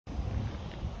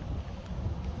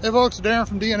Hey folks, Darren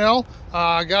from D&L.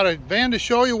 I got a van to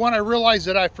show you. One I realized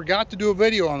that I forgot to do a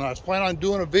video on. I was planning on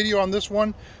doing a video on this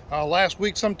one last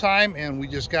week sometime, and we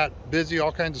just got busy,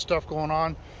 all kinds of stuff going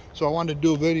on. So I wanted to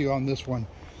do a video on this one.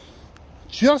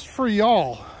 Just for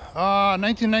y'all,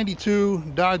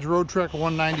 1992 Dodge Roadtrek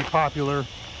 190 Popular.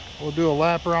 We'll do a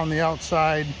lap around the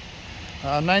outside.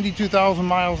 92,000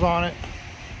 miles on it.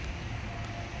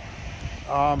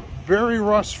 Very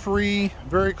rust-free,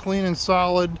 very clean and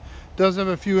solid. Does have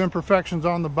a few imperfections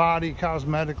on the body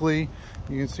cosmetically.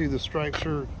 You can see the stripes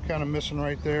are kind of missing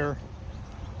right there.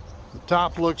 The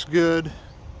top looks good.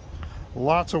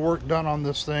 Lots of work done on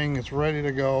this thing. It's ready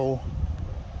to go.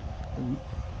 And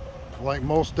like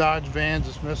most Dodge vans,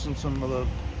 it's missing some of the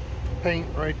paint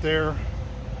right there.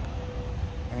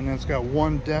 And it's got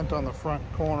one dent on the front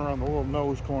corner, on the little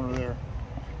nose corner there.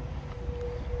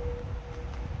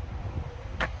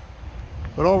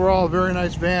 But overall, a very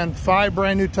nice van. 5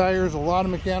 brand new tires, a lot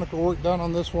of mechanical work done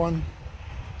on this one.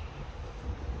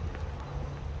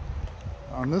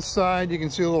 On this side, you can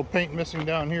see a little paint missing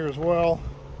down here as well.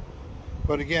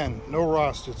 But again, no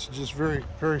rust. It's just very,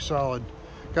 very solid.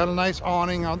 Got a nice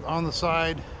awning on the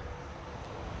side.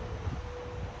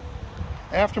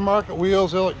 Aftermarket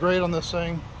wheels, they look great on this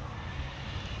thing.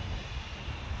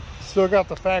 Still got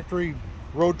the factory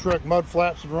Roadtrek mud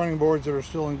flaps and running boards that are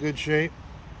still in good shape.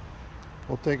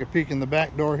 We'll take a peek in the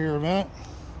back door here in a minute.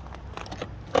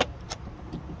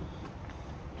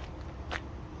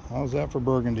 How's that for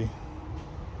burgundy?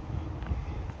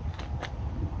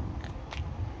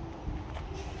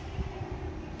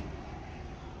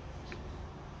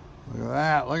 Look at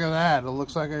that, look at that. It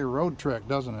looks like a Roadtrek,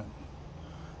 doesn't it?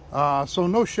 So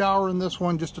no shower in this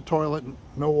one, just a toilet,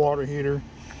 no water heater.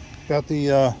 Got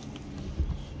the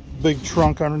big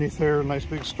trunk underneath there, nice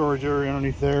big storage area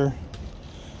underneath there.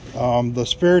 The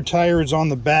spare tire is on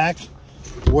the back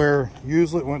where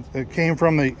usually when it came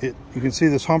from, you can see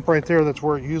this hump right there. That's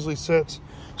where it usually sits.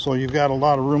 So you've got a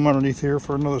lot of room underneath here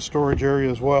for another storage area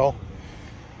as well.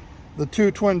 The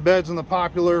 2 twin beds in the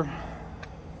Popular,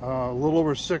 a little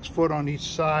over 6 foot on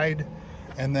each side,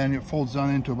 and then it folds down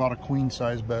into about a queen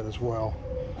size bed as well.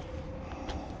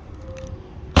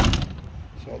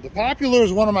 So the Popular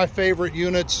is one of my favorite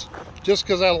units, just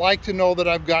because I like to know that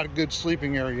I've got a good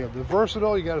sleeping area. The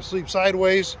Versatile, you got to sleep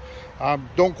sideways.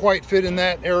 Don't quite fit in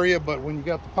that area, but when you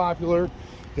got the Popular,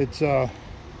 it's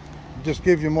just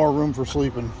gives you more room for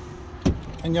sleeping.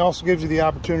 And it also gives you the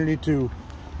opportunity to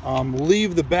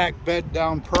leave the back bed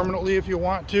down permanently if you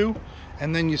want to,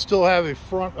 and then you still have a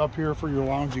front up here for your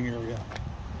lounging area.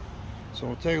 So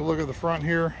we'll take a look at the front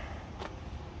here.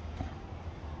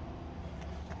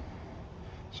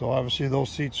 So obviously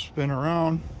those seats spin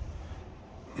around.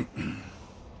 And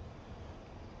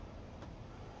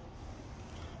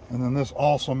then this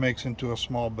also makes into a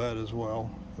small bed as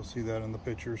well. You'll see that in the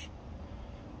pictures.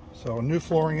 So new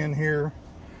flooring in here.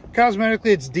 Cosmetically,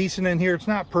 it's decent in here. It's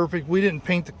not perfect. We didn't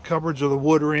paint the cupboards or the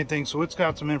wood or anything, so it's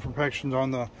got some imperfections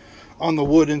on the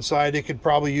wood inside. It could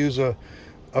probably use a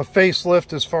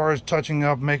facelift as far as touching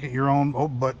up, make it your own. Oh,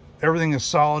 but everything is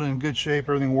solid and in good shape.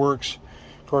 Everything works.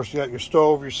 Of course, you got your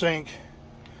stove, your sink,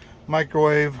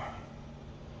 microwave.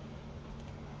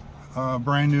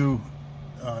 Brand new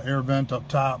air vent up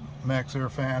top, max air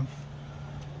fan.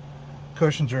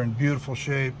 Cushions are in beautiful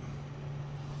shape.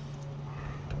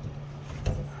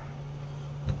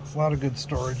 A lot of good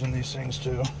storage in these things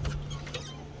too.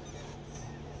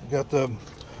 You got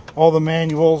all the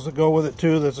manuals that go with it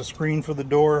too. There's a screen for the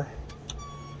door.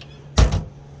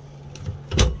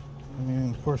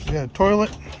 And of course you got a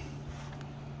toilet.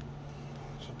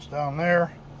 Sits down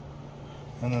there.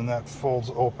 And then that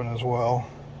folds open as well.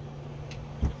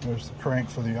 There's the crank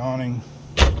for the awning.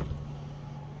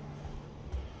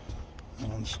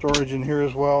 And storage in here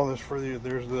as well. There's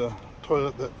the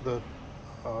toilet, the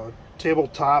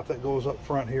tabletop that goes up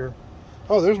front here.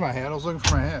 Oh, there's my hat. I was looking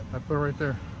for my hat. I put it right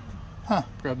there. Huh,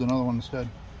 grabbed another one instead.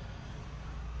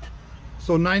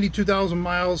 So 92,000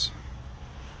 miles.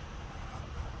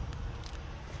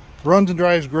 Runs and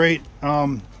drives great.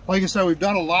 Like I said, we've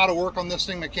done a lot of work on this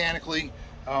thing mechanically.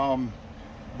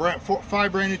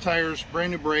 5 brand new tires,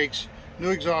 brand new brakes, new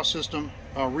exhaust system,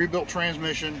 rebuilt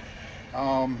transmission,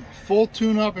 full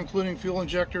tune-up including fuel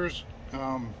injectors,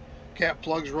 cap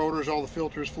plugs, rotors, all the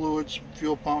filters, fluids,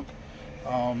 fuel pump.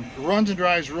 Runs and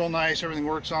drives real nice. Everything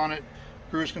works on it.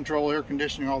 Cruise control, air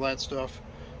conditioning, all that stuff.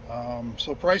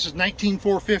 So price is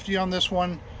 $19,450 on this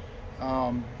one.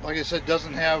 Like I said,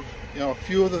 doesn't have a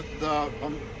few of the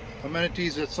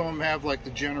amenities that some of them have, like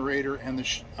the generator and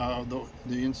the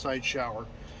inside shower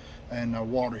and a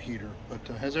water heater, but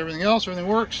has everything else. Everything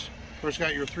works. Of course,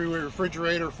 got your 3-way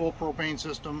refrigerator, full propane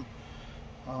system,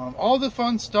 all the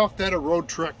fun stuff that a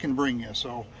Roadtrek can bring you.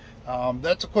 So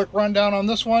that's a quick rundown on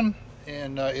this one,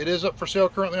 and it is up for sale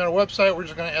currently on our website. We're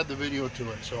just going to add the video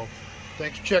to it. So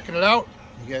thanks for checking it out.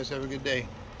 You guys have a good day.